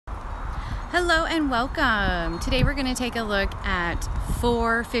Hello and welcome. Today we're going to take a look at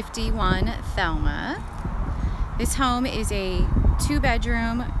 451 Thelma. This home is a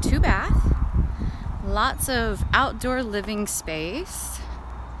 2-bedroom, 2-bath. Lots of outdoor living space.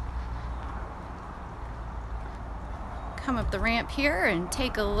 Come up the ramp here and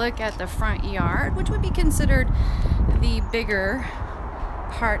take a look at the front yard, which would be considered the bigger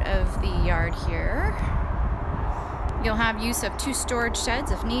part of the yard here. You'll have use of 2 storage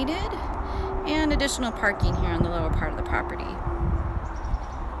sheds if needed, and additional parking here on the lower part of the property.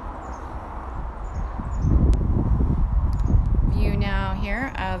 View now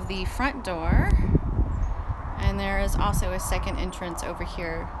here of the front door, and there is also a second entrance over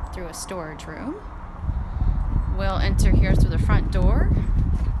here through a storage room. We'll enter here through the front door.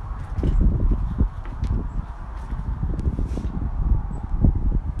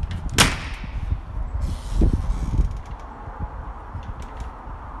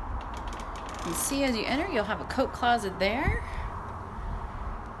 You see, as you enter, you'll have a coat closet there.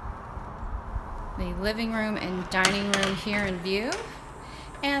 The living room and dining room here in view.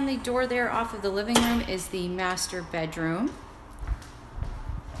 And the door there off of the living room is the master bedroom.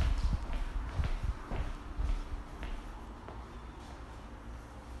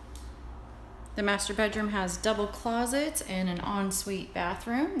 The master bedroom has double closets and an ensuite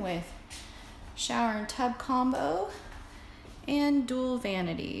bathroom with shower and tub combo and dual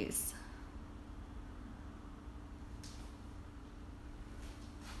vanities.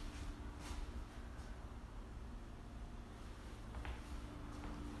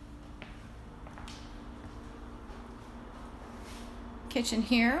 Kitchen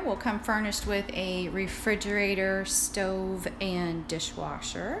here will come furnished with a refrigerator, stove, and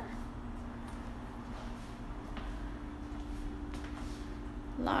dishwasher.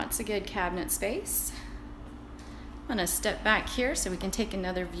 Lots of good cabinet space. I'm going to step back here so we can take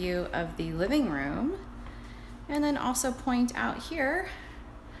another view of the living room, and then also point out here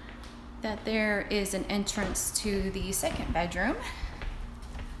that there is an entrance to the second bedroom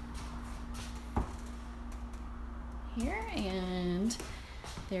here, and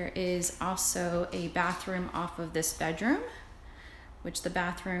there is also a bathroom off of this bedroom, which the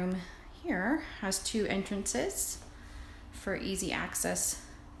bathroom here has 2 entrances for easy access.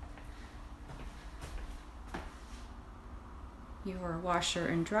 Your washer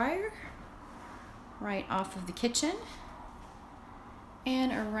and dryer right off of the kitchen,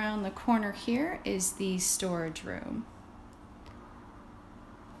 and around the corner here is the storage room.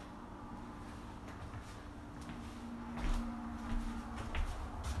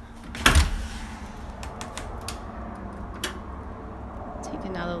 Take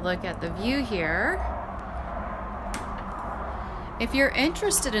another look at the view here. If you're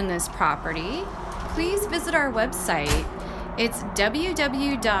interested in this property, please visit our website. It's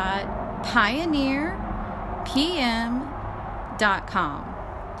www.pioneerpm.com.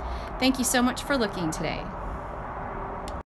 Thank you so much for looking today.